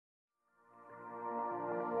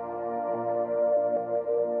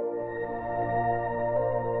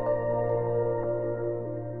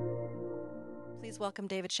welcome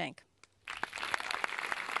David Shenk.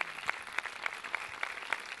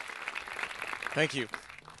 Thank you.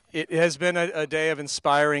 It has been a day of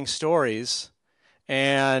inspiring stories,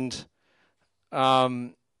 and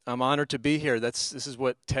I'm honored to be here. This is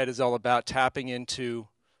what TED is all about, tapping into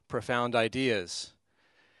profound ideas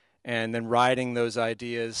and then riding those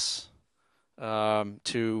ideas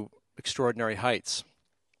to extraordinary heights.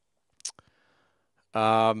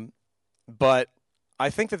 But I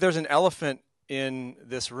think that there's an elephant in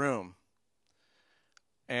this room,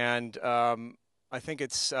 and I think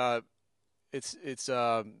this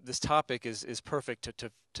topic is perfect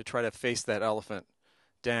to try to face that elephant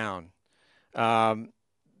down. The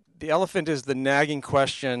elephant is the nagging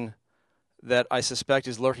question that I suspect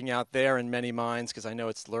is lurking out there in many minds, because I know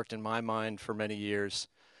it's lurked in my mind for many years.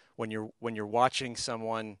 When you're watching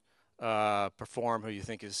someone perform who you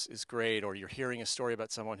think is great, or you're hearing a story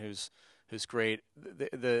about someone who's great,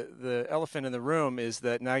 the elephant in the room is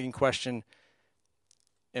that nagging question: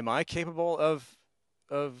 am I capable of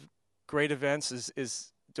great events?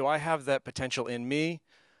 Do I have that potential in me,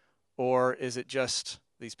 or is it just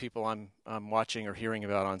these people I'm watching or hearing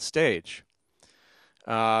about on stage?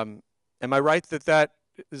 Am I right that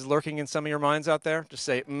is lurking in some of your minds out there? Just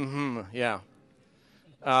say, mm-hmm, yeah.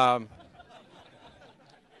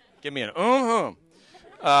 Give me an mm-hmm.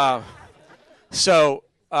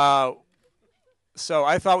 So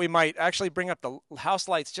I thought we might actually bring up the house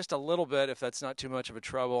lights just a little bit, if that's not too much of a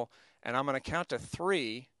trouble. And I'm going to count to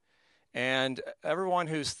 3. And everyone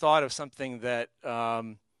who's thought of something that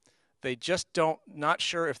they just not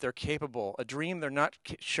sure if they're capable, a dream they're not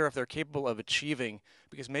sure if they're capable of achieving,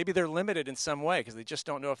 because maybe they're limited in some way, because they just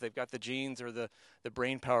don't know if they've got the genes or the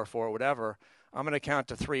brain power for it, whatever. I'm going to count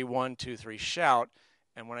to 3. 1, 2, 3, shout.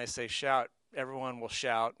 And when I say shout, everyone will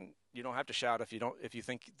shout. You don't have to shout if you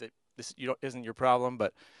think that this isn't your problem,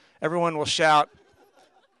 but everyone will shout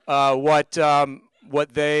what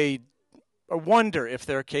they wonder if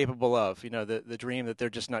they're capable of. The dream that they're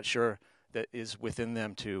just not sure that is within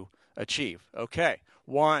them to achieve. Okay,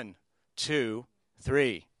 1, 2,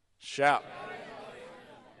 3, shout.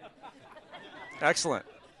 Excellent.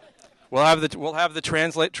 We'll have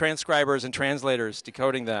the transcribers and translators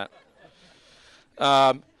decoding that.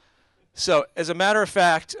 So, as a matter of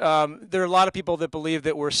fact, there are a lot of people that believe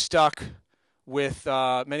that we're stuck with,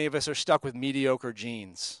 many of us are stuck with mediocre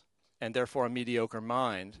genes, and therefore a mediocre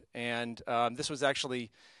mind. And this was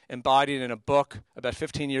actually embodied in a book about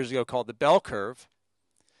 15 years ago called The Bell Curve.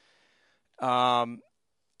 And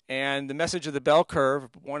the message of the bell curve,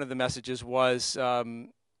 one of the messages was,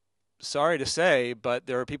 sorry to say, but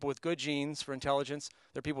there are people with good genes for intelligence,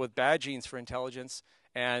 there are people with bad genes for intelligence,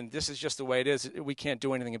 and this is just the way it is. We can't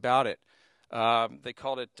do anything about it. They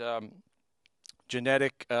called it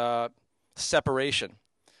genetic separation.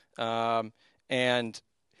 And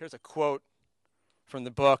here's a quote from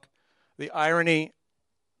the book. The irony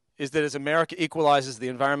is that as America equalizes the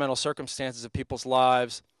environmental circumstances of people's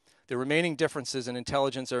lives, the remaining differences in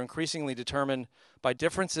intelligence are increasingly determined by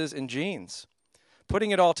differences in genes.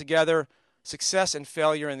 Putting it all together, success and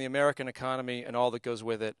failure in the American economy and all that goes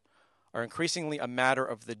with it are increasingly a matter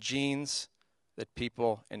of the genes that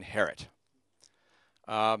people inherit.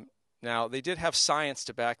 Now, they did have science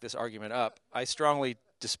to back this argument up. I strongly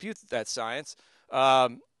dispute that science,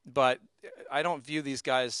 but I don't view these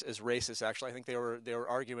guys as racist, actually. I think they were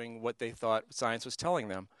arguing what they thought science was telling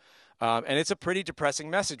them. And it's a pretty depressing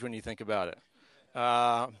message when you think about it.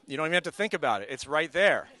 You don't even have to think about it. It's right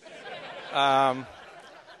there.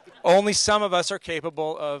 Only some of us are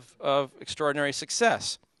capable of extraordinary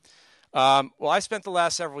success. Well, I spent the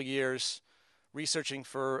last several years researching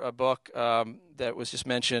for a book that was just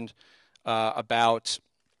mentioned about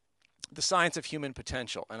the science of human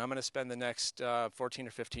potential. And I'm going to spend the next 14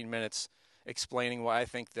 or 15 minutes explaining why I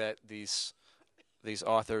think that these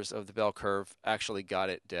authors of the bell curve actually got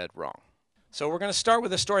it dead wrong. So we're going to start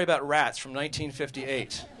with a story about rats from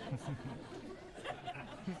 1958.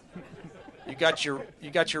 You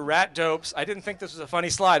got your rat dopes. I didn't think this was a funny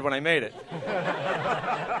slide when I made it.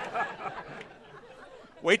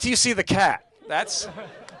 Wait till you see the cat. If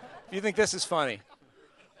you think this is funny.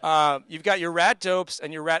 You've got your rat dopes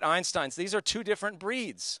and your rat Einsteins. These are two different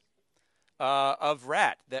breeds of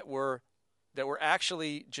rat that were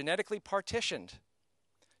actually genetically partitioned,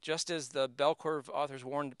 just as the bell curve authors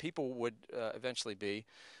warned people would eventually be.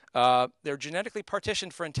 They're genetically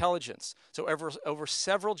partitioned for intelligence. So over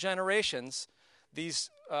several generations, these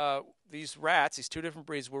rats, these two different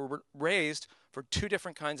breeds, were raised for two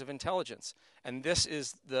different kinds of intelligence. And this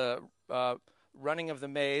is the running of the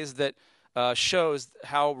maze that shows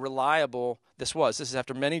how reliable this was. This is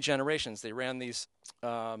after many generations. They ran these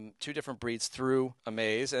two different breeds through a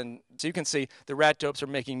maze. And so you can see the rat dopes are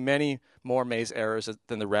making many more maze errors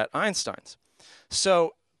than the rat Einsteins.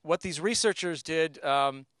 So what these researchers did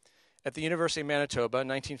at the University of Manitoba in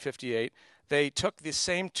 1958, they took the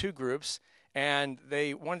same two groups and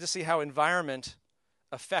they wanted to see how environment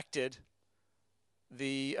affected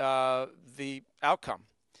the outcome.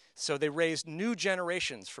 So they raised new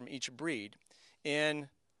generations from each breed in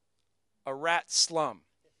a rat slum.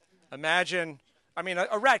 Imagine, I mean,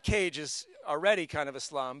 a rat cage is already kind of a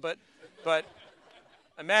slum, but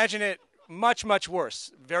imagine it much, much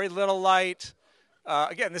worse. Very little light.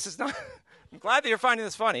 Again, this is not, I'm glad that you're finding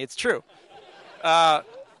this funny. It's true.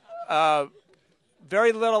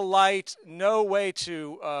 Very little light, no way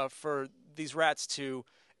to for these rats to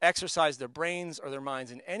exercise their brains or their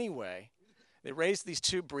minds in any way. They raised these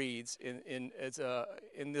two breeds in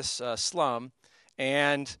this slum,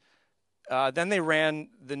 and then they ran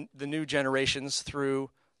the new generations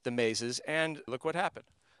through the mazes, and look what happened.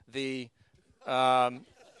 The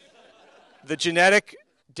genetic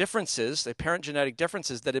differences, the apparent genetic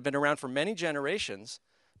differences that had been around for many generations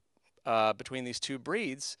between these two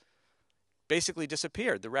breeds basically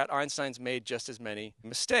disappeared. The rat Einsteins made just as many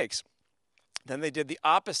mistakes. Then they did the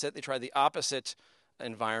opposite. They tried the opposite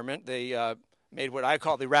environment. They made what I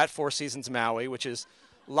call the rat Four Seasons Maui, which is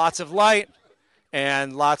lots of light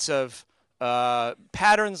and lots of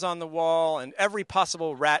patterns on the wall and every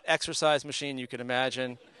possible rat exercise machine you could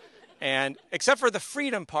imagine. And except for the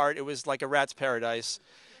freedom part, it was like a rat's paradise.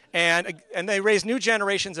 And they raised new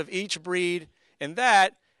generations of each breed in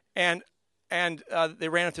that, and they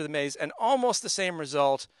ran it through the maze, and almost the same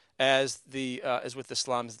result as with the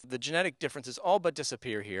slums. The genetic differences all but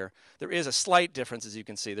disappear here. There is a slight difference, as you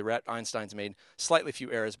can see. The rat Einsteins made slightly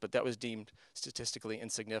few errors, but that was deemed statistically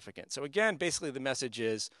insignificant. So again, basically the message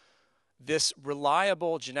is this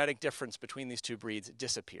reliable genetic difference between these two breeds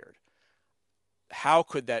disappeared. How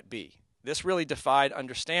could that be? This really defied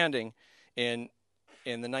understanding in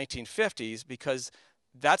the 1950s because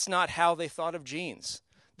that's not how they thought of genes.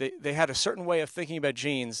 They had a certain way of thinking about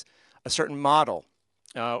genes, a certain model.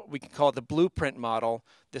 We can call it the blueprint model.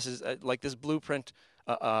 This is like this blueprint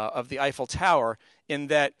of the Eiffel Tower, in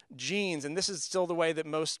that genes, and this is still the way that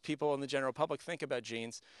most people in the general public think about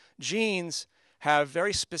genes, genes have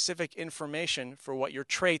very specific information for what your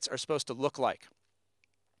traits are supposed to look like.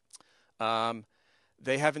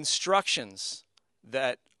 They have instructions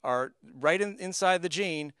that are right inside the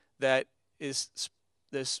gene that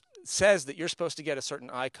says that you're supposed to get a certain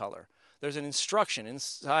eye color. There's an instruction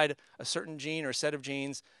inside a certain gene or set of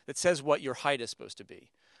genes that says what your height is supposed to be.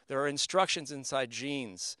 There are instructions inside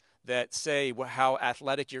genes that say how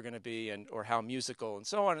athletic you're going to be or how musical and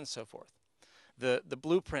so on and so forth. The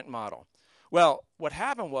blueprint model. Well, what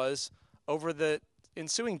happened was over the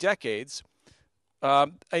ensuing decades, a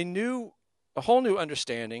whole new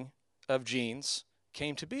understanding of genes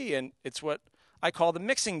came to be, and it's what I call the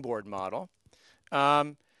mixing board model.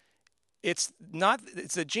 It's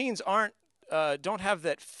the genes don't have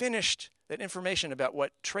that information about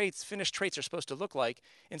what finished traits are supposed to look like.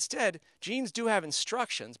 Instead, genes do have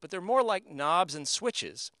instructions, but they're more like knobs and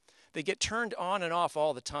switches. They get turned on and off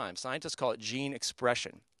all the time. Scientists call it gene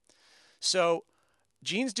expression. So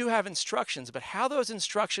genes do have instructions, but how those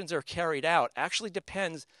instructions are carried out actually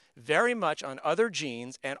depends very much on other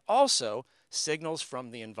genes and also signals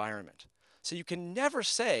from the environment. So you can never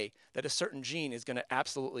say that a certain gene is going to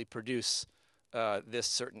absolutely produce this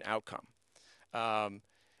certain outcome.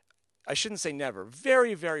 I shouldn't say never.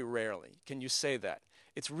 Very, very rarely can you say that.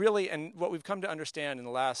 It's really, and what we've come to understand in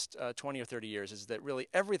the last 20 or 30 years is that really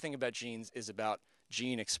everything about genes is about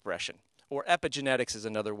gene expression, or epigenetics is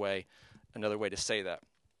another way to say that.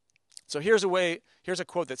 So here's a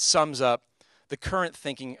quote that sums up the current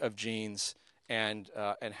thinking of genes and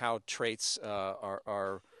how traits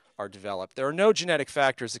are developed. There are no genetic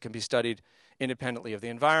factors that can be studied independently of the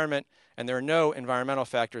environment, and there are no environmental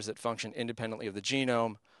factors that function independently of the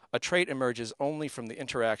genome. A trait emerges only from the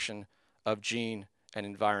interaction of gene and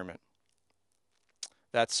environment.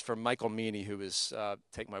 That's from Michael Meany, who is,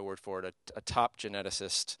 take my word for it, a top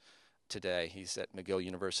geneticist today. He's at McGill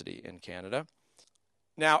University in Canada.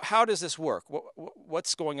 Now, how does this work?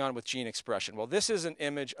 What's going on with gene expression? Well, this is an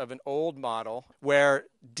image of an old model where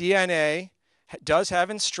DNA does have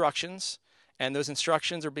instructions, and those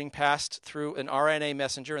instructions are being passed through an RNA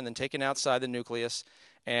messenger and then taken outside the nucleus,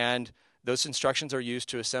 and those instructions are used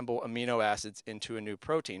to assemble amino acids into a new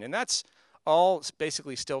protein. And that's all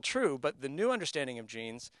basically still true, but the new understanding of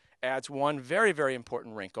genes adds one very, very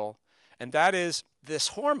important wrinkle, and that is this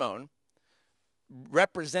hormone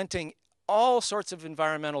representing all sorts of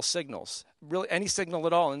environmental signals, really any signal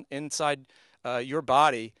at all inside your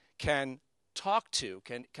body can talk to,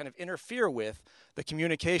 can kind of interfere with the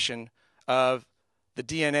communication of the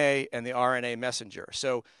DNA and the RNA messenger.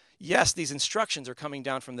 So yes, these instructions are coming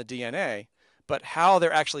down from the DNA, but how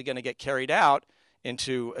they're actually going to get carried out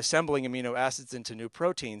into assembling amino acids into new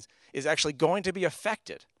proteins is actually going to be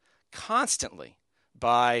affected constantly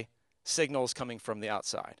by signals coming from the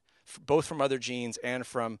outside, both from other genes and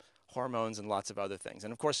from hormones and lots of other things.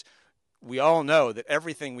 And of course, we all know that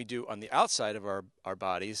everything we do on the outside of our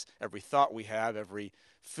bodies, every thought we have, every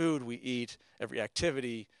food we eat, every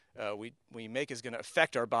activity we make is going to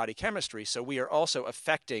affect our body chemistry. So we are also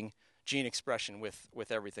affecting gene expression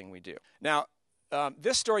with everything we do. Now,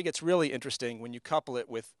 this story gets really interesting when you couple it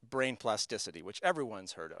with brain plasticity, which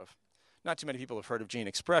everyone's heard of. Not too many people have heard of gene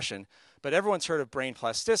expression, but everyone's heard of brain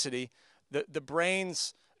plasticity, the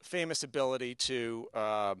brain's famous ability to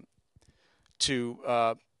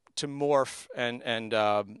morph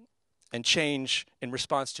and change in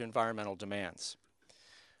response to environmental demands.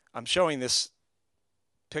 I'm showing this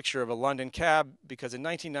picture of a London cab because in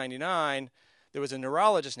 1999 there was a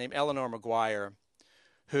neurologist named Eleanor Maguire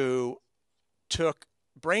who took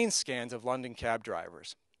brain scans of London cab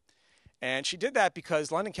drivers. And she did that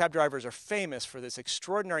because London cab drivers are famous for this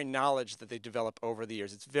extraordinary knowledge that they develop over the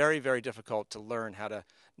years. It's very, very difficult to learn how to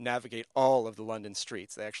navigate all of the London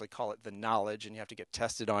streets. They actually call it the knowledge, and you have to get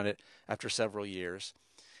tested on it after several years.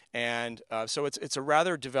 And so it's a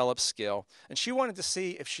rather developed skill. And she wanted to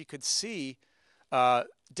see if she could see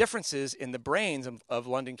differences in the brains of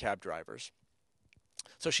London cab drivers.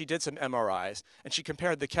 So she did some MRIs, and she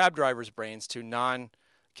compared the cab drivers' brains to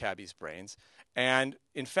non-cabbies' brains. And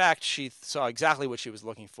in fact, she saw exactly what she was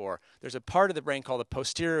looking for. There's a part of the brain called the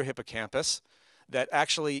posterior hippocampus that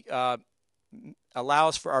actually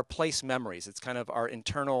allows for our place memories. It's kind of our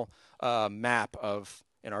internal map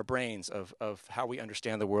in our brains of how we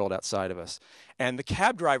understand the world outside of us. And the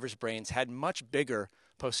cab drivers' brains had much bigger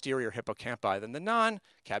posterior hippocampi than the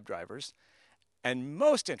non-cab drivers. And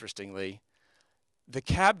most interestingly, the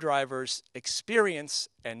cab drivers' experience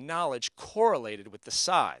and knowledge correlated with the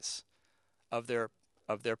size of their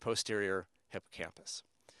posterior hippocampus.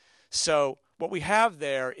 So what we have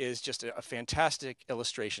there is just a fantastic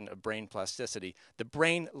illustration of brain plasticity, the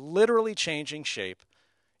brain literally changing shape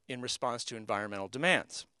in response to environmental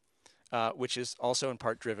demands, which is also in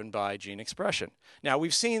part driven by gene expression. Now,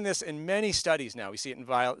 we've seen this in many studies now. We see it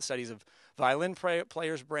in studies of violin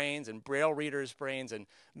players' brains and braille readers' brains and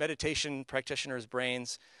meditation practitioners'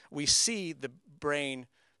 brains. We see the brain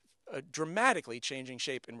dramatically changing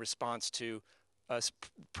shape in response to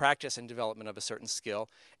practice and development of a certain skill.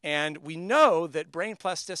 And we know that brain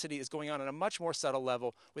plasticity is going on a much more subtle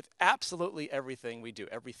level with absolutely everything we do.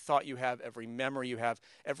 Every thought you have, every memory you have,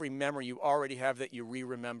 every memory you already have that you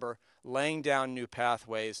re-remember, laying down new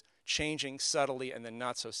pathways, changing subtly and then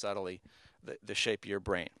not so subtly the shape of your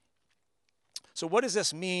brain. So what does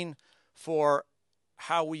this mean for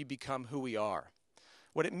how we become who we are?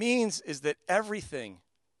 What it means is that everything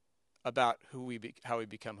about how we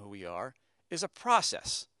become who we are is a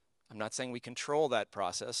process. I'm not saying we control that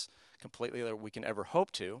process completely or we can ever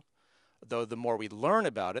hope to, though the more we learn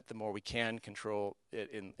about it, the more we can control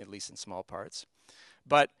it, at least in small parts.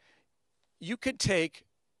 But you could take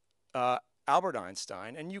Albert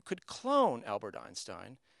Einstein and you could clone Albert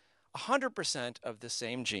Einstein, 100% of the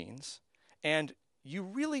same genes, and you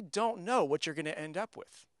really don't know what you're going to end up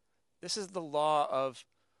with. This is the law of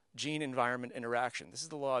gene-environment interaction. This is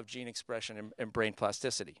the law of gene expression and brain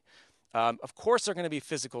plasticity. Of course, there are going to be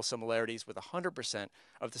physical similarities with 100%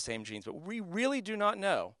 of the same genes, but we really do not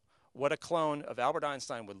know what a clone of Albert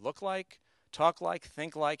Einstein would look like, talk like,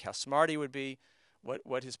 think like, how smart he would be,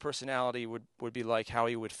 what his personality would be like, how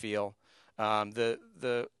he would feel.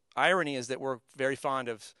 The irony is that we're very fond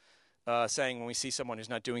of saying when we see someone who's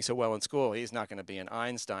not doing so well in school, he's not going to be an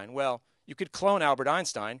Einstein. Well, you could clone Albert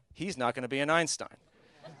Einstein. He's not going to be an Einstein.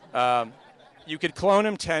 You could clone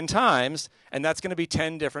him 10 times, and that's going to be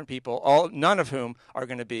 10 different people, none of whom are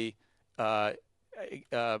going to be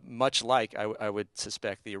much like, I would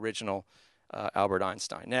suspect, the original Albert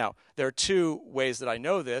Einstein. Now, there are two ways that I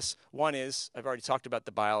know this. One is, I've already talked about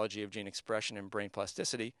the biology of gene expression and brain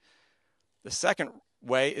plasticity. The second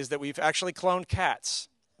way is that we've actually cloned cats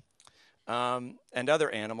and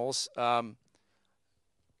other animals. I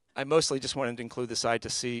mostly just wanted to include the slide to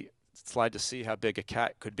see how big a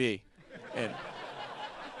cat could be. And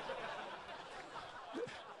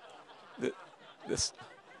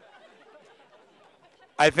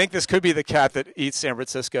I think this could be the cat that eats San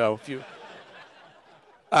Francisco.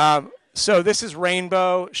 So this is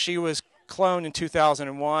Rainbow. She was cloned in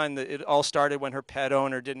 2001. It all started when her pet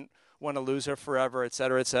owner didn't want to lose her forever, et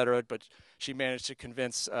cetera, but She managed to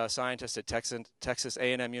convince scientists at Texas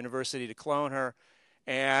A&M University to clone her.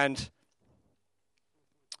 And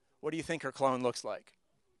what do you think her clone looks like?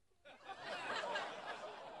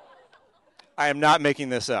 I am not making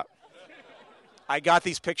this up. I got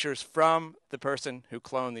these pictures from the person who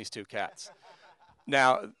cloned these two cats.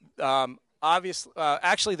 Now, obviously,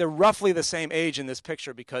 actually, they're roughly the same age in this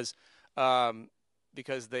picture because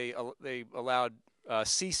they allowed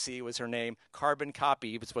Cece was her name, carbon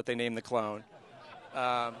copy was what they named the clone,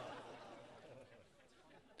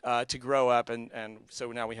 to grow up, and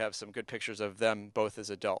so now we have some good pictures of them both as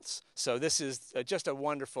adults. So this is just a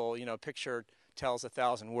wonderful, picture tells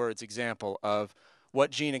 1,000 words example of what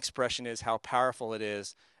gene expression is, how powerful it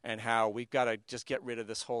is, and how we've got to just get rid of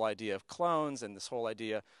this whole idea of clones, and this whole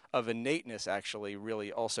idea of innateness actually really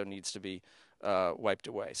also needs to be wiped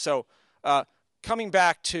away. So coming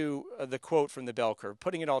back to the quote from the bell curve,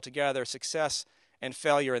 putting it all together, success and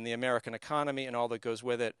failure in the American economy and all that goes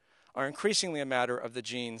with it are increasingly a matter of the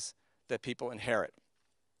genes that people inherit.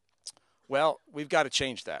 Well, we've got to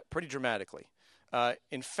change that pretty dramatically.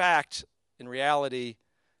 In fact, in reality,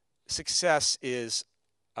 success is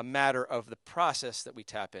a matter of the process that we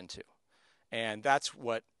tap into. And that's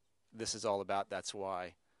what this is all about. That's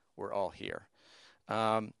why we're all here.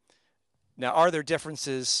 Now, are there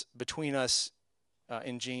differences between us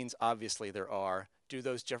in genes? Obviously, there are. Do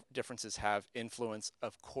those differences have influence?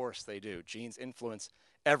 Of course they do. Genes influence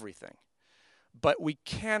everything. But we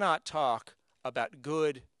cannot talk about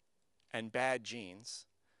good and bad genes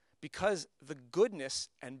because the goodness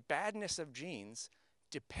and badness of genes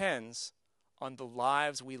depends on the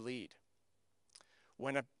lives we lead.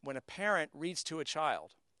 When a parent reads to a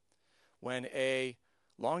child, when a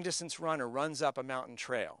long-distance runner runs up a mountain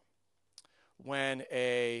trail, when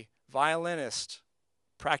a violinist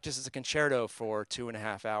practices a concerto for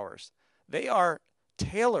 2.5 hours, they are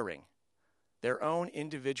tailoring their own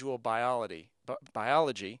individual biology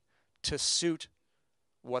to suit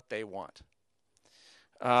what they want.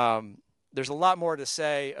 There's a lot more to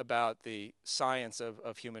say about the science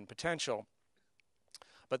of human potential,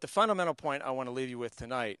 but the fundamental point I want to leave you with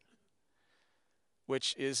tonight,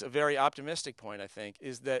 which is a very optimistic point, I think,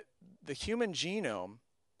 is that the human genome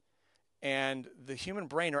and the human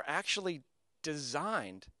brain are actually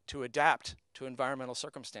designed to adapt to environmental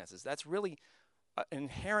circumstances. That's really an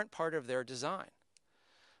inherent part of their design.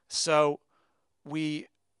 So with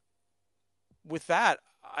that,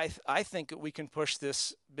 I think we can push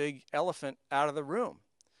this big elephant out of the room.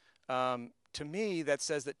 To me, that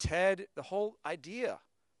says that TED, the whole idea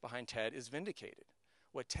behind TED is vindicated.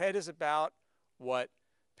 What TED is about, what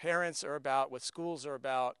parents are about, what schools are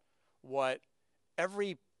about, what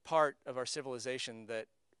every part of our civilization that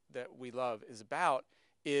we love is about,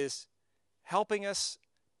 is helping us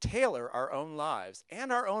tailor our own lives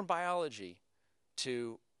and our own biology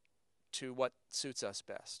to what suits us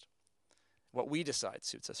best, what we decide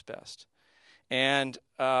suits us best. And,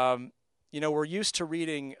 we're used to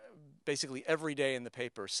reading basically every day in the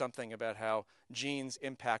paper something about how genes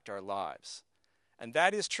impact our lives. And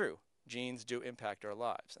that is true. Genes do impact our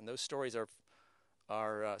lives. And those stories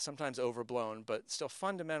are sometimes overblown, but still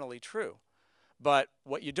fundamentally true. But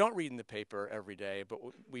what you don't read in the paper every day, but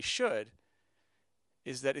what we should,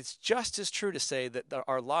 is that it's just as true to say that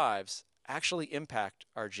our lives actually impact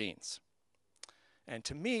our genes. And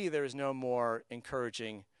to me, there is no more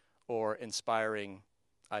encouraging or inspiring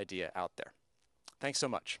idea out there. Thanks so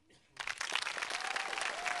much.